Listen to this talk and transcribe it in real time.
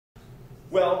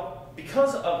Well,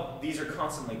 because of these are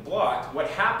constantly blocked, what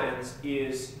happens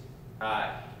is,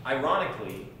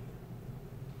 ironically,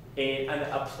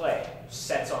 a play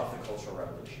sets off the Cultural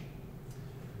Revolution.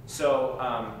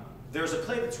 So there's a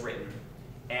play that's written,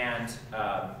 and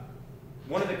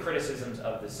one of the criticisms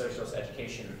of the socialist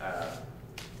education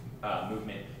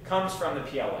movement comes from the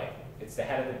PLA. It's the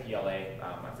head of the PLA.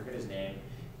 I forget his name.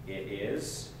 It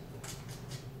is,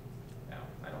 no,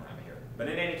 I don't have it here. But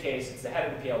in any case, it's the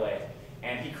head of the PLA,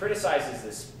 and he criticizes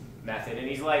this method, and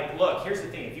he's like, look, here's the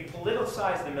thing. If you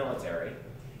politicize the military,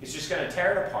 it's just going to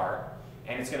tear it apart,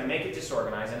 and it's going to make it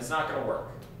disorganized, and it's not going to work.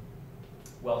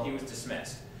 Well, he was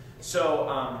dismissed.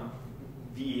 So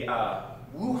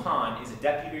Wu Han is a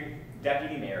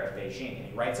deputy mayor of Beijing, and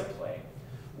he writes a play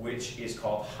which is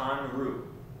called Han Ru,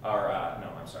 or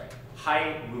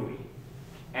Hai Rui.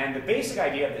 And the basic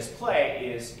idea of this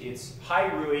play is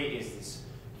Hai Rui is this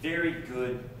very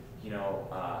good,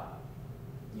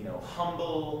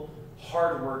 humble,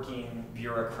 hardworking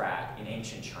bureaucrat in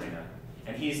ancient China,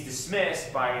 and he's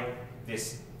dismissed by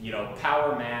this,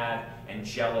 power-mad and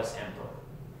jealous emperor,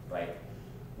 right?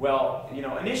 Well,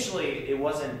 initially it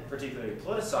wasn't particularly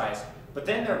politicized, but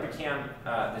then there became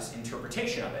this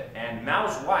interpretation of it. And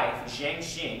Mao's wife, Zhang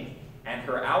Xing, and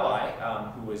her ally,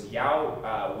 who was Yao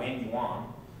Wenyuan,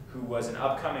 who was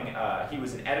he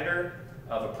was an editor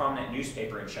of a prominent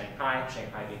newspaper in Shanghai,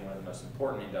 Shanghai being one of the most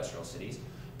important industrial cities,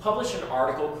 published an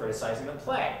article criticizing the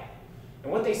play.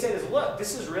 And what they said is, look,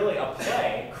 this is really a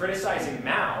play criticizing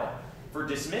Mao for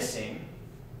dismissing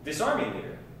this army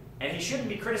leader. And he shouldn't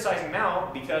be criticizing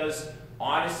Mao because,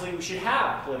 honestly, we should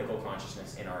have political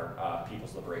consciousness in our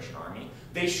People's Liberation Army.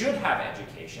 They should have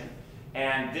education.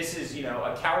 And this is,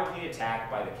 a cowardly attack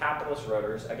by the capitalist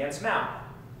voters against Mao.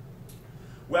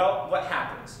 Well, what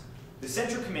happens? The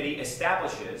Central Committee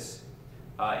establishes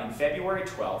in February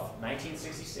 12th,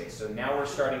 1966, so now we're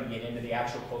starting to get into the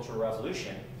actual Cultural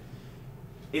Revolution.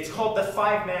 It's called the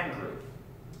Five-Man Group.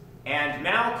 And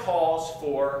Mao calls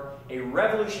for a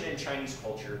revolution in Chinese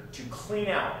culture to clean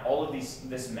out all of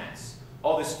this mess.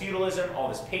 All this feudalism, all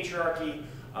this patriarchy,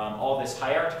 all this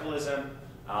hierarchicalism,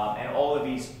 and all of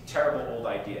these terrible old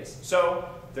ideas. So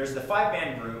there's the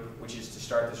Five-Man Group, which is to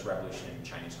start this revolution in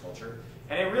Chinese culture,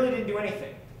 and it really didn't do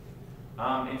anything.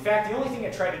 In fact, the only thing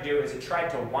it tried to do is it tried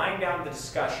to wind down the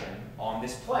discussion on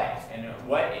this play. And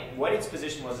what its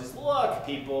position was is, look,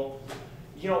 people,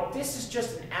 this is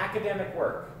just an academic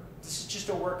work. This is just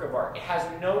a work of art. It has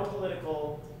no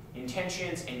political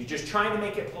intentions, and you're just trying to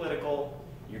make it political.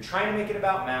 You're trying to make it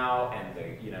about Mao and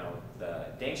the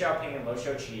Deng Xiaoping and Luo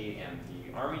Shouqi and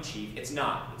the army chief. It's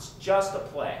not. It's just a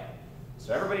play.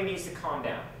 So everybody needs to calm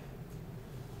down.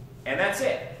 And that's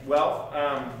it. Well,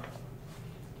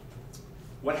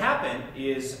 what happened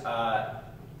is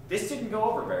this didn't go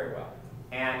over very well.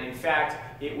 And in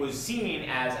fact, it was seen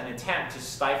as an attempt to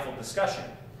stifle discussion.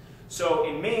 So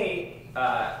in May,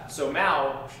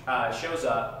 Mao shows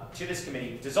up to this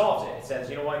committee, dissolves it. It says,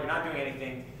 you know what, you're not doing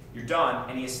anything, you're done,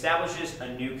 and he establishes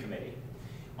a new committee.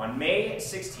 On May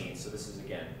 16th, so this is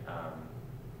again,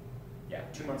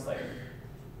 2 months later,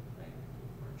 right?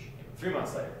 March, April, 3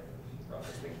 months later,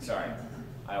 roughly speaking, sorry,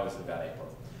 I always live about April.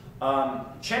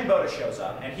 Chen Boda shows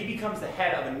up, and he becomes the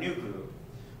head of a new group,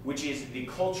 which is the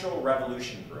Cultural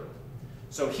Revolution Group.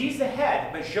 So he's the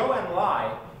head, but Zhou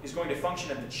Enlai is going to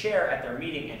function as the chair at their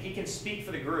meeting, and he can speak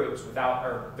for the groups without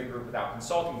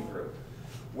consulting the group.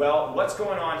 Well, what's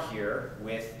going on here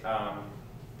with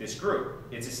this group?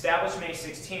 It's established May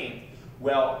 16th.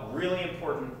 Well, really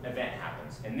important event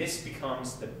happens, and this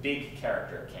becomes the big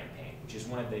character campaign, which is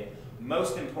one of the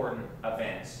most important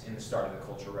events in the start of the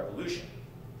Cultural Revolution.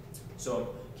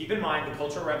 So keep in mind, the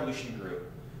Cultural Revolution Group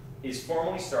is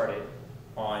formally started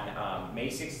on May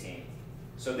 16th.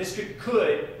 So this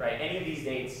could, right, any of these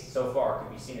dates so far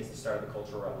could be seen as the start of the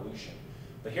Cultural Revolution.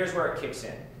 But here's where it kicks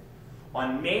in.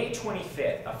 On May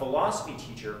 25th, a philosophy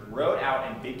teacher wrote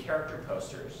out in big character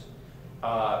posters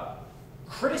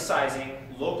criticizing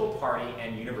local party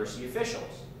and university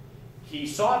officials. He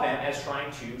saw them as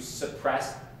trying to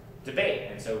suppress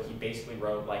debate, and so he basically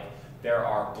wrote, like, there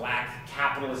are black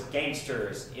capitalist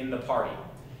gangsters in the party.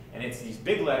 And it's these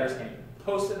big letters, and he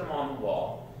posted them on the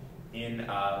wall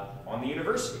on the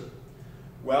university.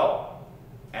 Well,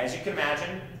 as you can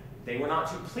imagine, they were not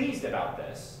too pleased about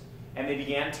this, and they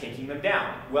began taking them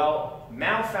down. Well,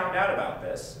 Mao found out about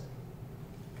this,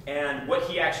 and what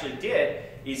he actually did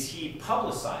is he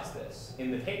publicized this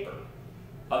in the paper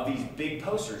of these big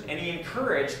posters, and he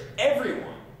encouraged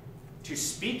everyone to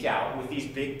speak out with these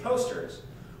big posters.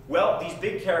 Well, these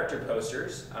big character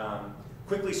posters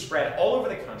quickly spread all over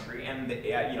the country, and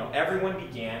everyone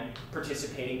began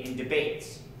participating in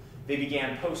debates. they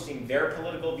began posting their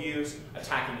political views,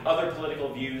 attacking other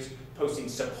political views, posting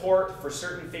support for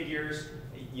certain figures,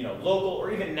 local or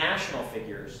even national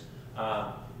figures,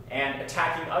 and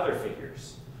attacking other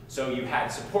figures. So you had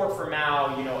support for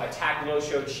Mao, attack Luo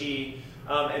Shouqi,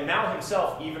 and Mao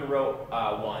himself even wrote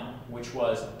one, which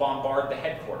was bombard the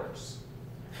headquarters.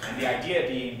 And the idea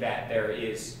being that there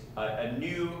is a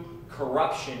new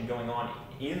corruption going on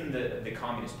in the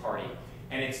Communist Party,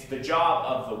 and it's the job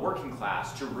of the working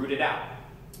class to root it out.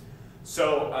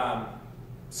 So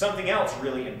something else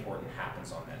really important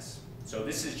happens on this. So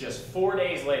this is just 4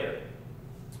 days later.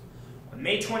 On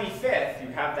May 25th, you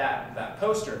have that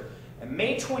poster. And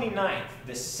May 29th,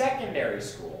 the secondary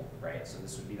school, right, so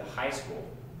this would be the high school,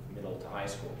 middle to high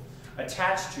school,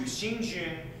 attached to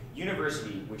Xinjiang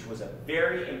University, which was a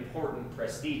very important,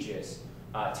 prestigious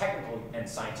technical and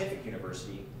scientific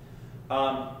university,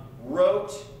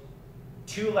 wrote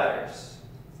 2 letters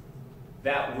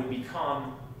that would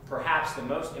become perhaps the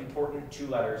most important 2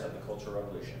 letters of the Cultural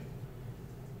Revolution.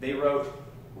 They wrote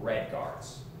Red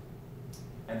Guards.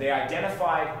 And they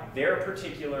identified their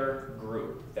particular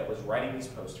group that was writing these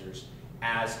posters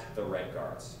as the Red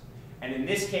Guards. And in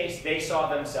this case, they saw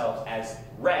themselves as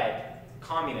red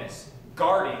communists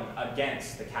guarding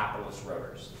against the capitalist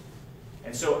rotors.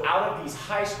 And so out of these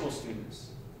high school students,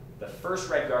 the first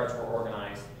Red Guards were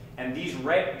organized, and this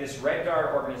Red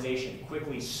Guard organization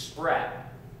quickly spread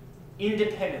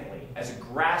independently as a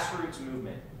grassroots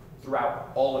movement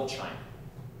throughout all of China.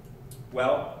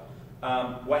 Well,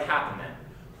 what happened then?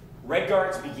 Red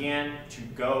Guards began to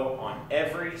go on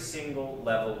every single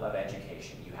level of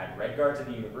education. You had Red Guards in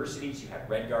the universities, you had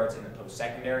Red Guards in the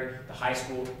post-secondary, the high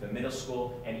school, the middle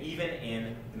school, and even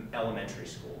in the elementary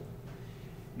school.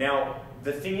 Now,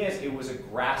 the thing is, it was a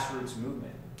grassroots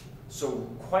movement. So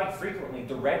quite frequently,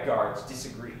 the Red Guards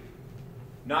disagreed.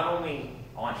 Not only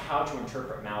on how to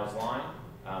interpret Mao's line,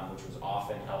 which was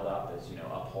often held up as,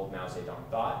 uphold Mao Zedong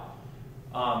thought,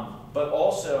 but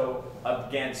also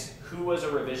against who was a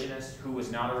revisionist, who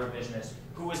was not a revisionist,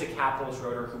 who was a capitalist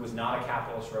rotor, who was not a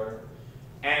capitalist rotor.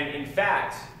 And in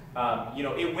fact,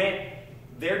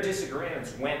 their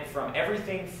disagreements went from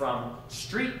everything from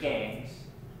street gangs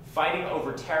fighting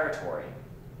over territory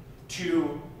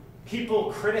to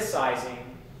people criticizing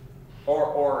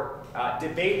or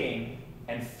debating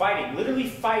and fighting, literally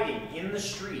fighting in the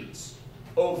streets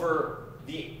over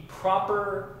the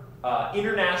proper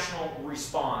international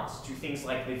response to things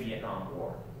like the Vietnam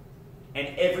War, and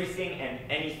everything and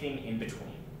anything in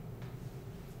between.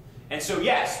 And so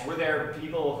yes, were there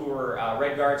people who were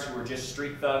Red Guards who were just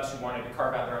street thugs who wanted to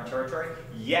carve out their own territory?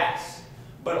 Yes.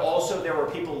 But also there were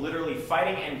people literally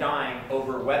fighting and dying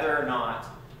over whether or not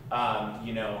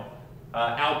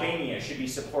Albania should be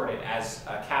supported as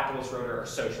a capitalist rotor or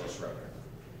socialist rotor.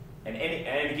 And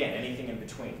again, anything in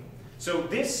between. So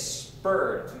this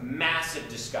spurred massive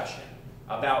discussion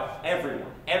about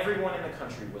everyone. Everyone in the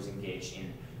country was engaged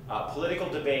in political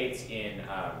debates, in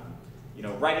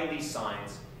writing these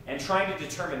signs, and trying to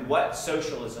determine what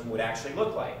socialism would actually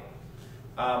look like.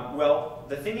 Well,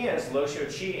 the thing is, Luo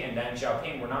Shouqi and Deng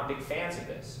Xiaoping were not big fans of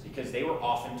this because they were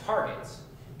often targets,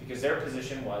 because their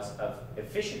position was of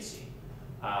efficiency.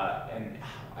 And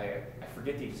I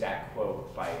forget the exact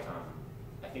quote by,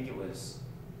 I think it was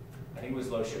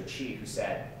Luo Shouqi who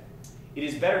said, "It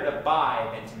is better to buy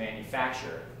than to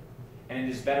manufacture, and it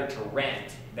is better to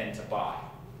rent than to buy."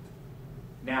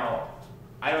 Now,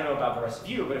 I don't know about the rest of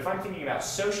you, but if I'm thinking about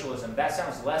socialism, that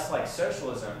sounds less like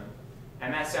socialism,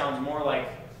 and that sounds more like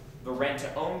the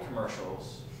rent-to-own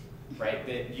commercials, right,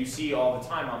 that you see all the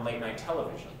time on late-night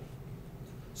television.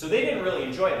 So they didn't really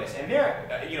enjoy this, and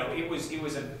it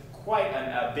was quite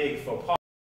a big faux pas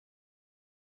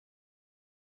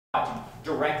to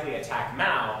directly attack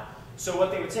Mao. So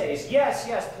what they would say is,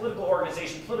 yes, political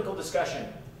organization, political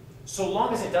discussion, so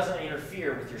long as it doesn't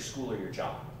interfere with your school or your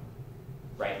job.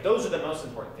 Right? Those are the most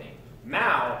important thing.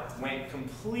 Mao went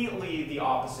completely the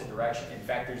opposite direction. In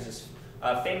fact, there's this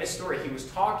famous story. He was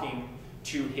talking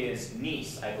to his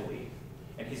niece, I believe,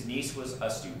 and his niece was a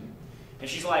student. And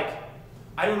she's like,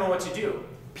 "I don't know what to do.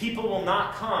 People will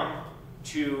not come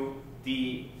to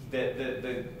the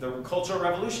Cultural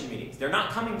Revolution meetings. They're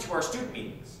not coming to our student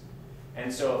meetings."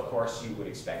 And so, of course, you would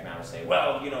expect Mao to say,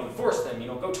 "Well, force them,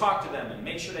 go talk to them and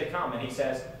make sure they come." And he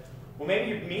says, "Well,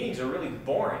 maybe your meetings are really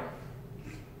boring.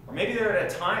 Or maybe they're at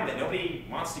a time that nobody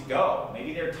wants to go.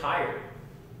 Maybe they're tired.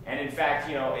 And in fact,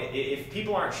 if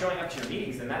people aren't showing up to your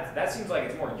meetings, then that seems like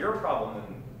it's more your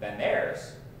problem than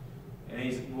theirs." And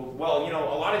he's, "Well,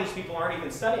 a lot of these people aren't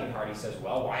even studying hard." He says,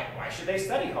 "Well, why should they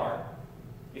study hard?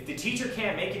 If the teacher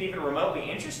can't make it even remotely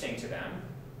interesting to them,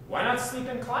 why not sleep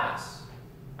in class?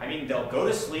 I mean, they'll go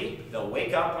to sleep, they'll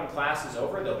wake up when class is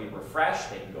over, they'll be refreshed,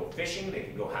 they can go fishing, they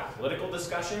can go have political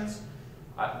discussions.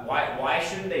 Why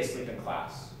shouldn't they sleep in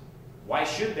class? Why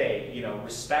should they, you know,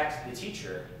 respect the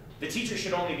teacher? The teacher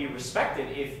should only be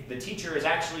respected if the teacher is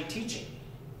actually teaching.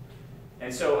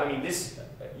 And so, I mean,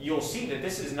 you'll see that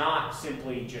this is not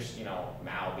simply just, you know,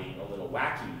 Mao being a little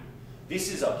wacky.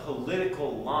 This is a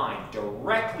political line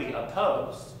directly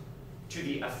opposed to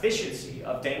the efficiency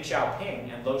of Deng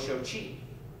Xiaoping and Luo Shouqi,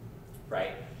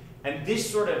 right? And this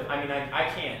sort of, I mean, I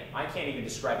can't even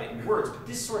describe it in words, but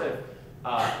this sort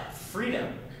of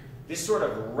freedom, this sort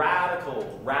of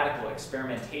radical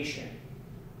experimentation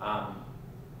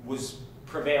was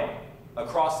prevailing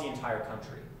across the entire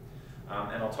country.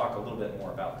 And I'll talk a little bit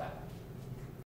more about that.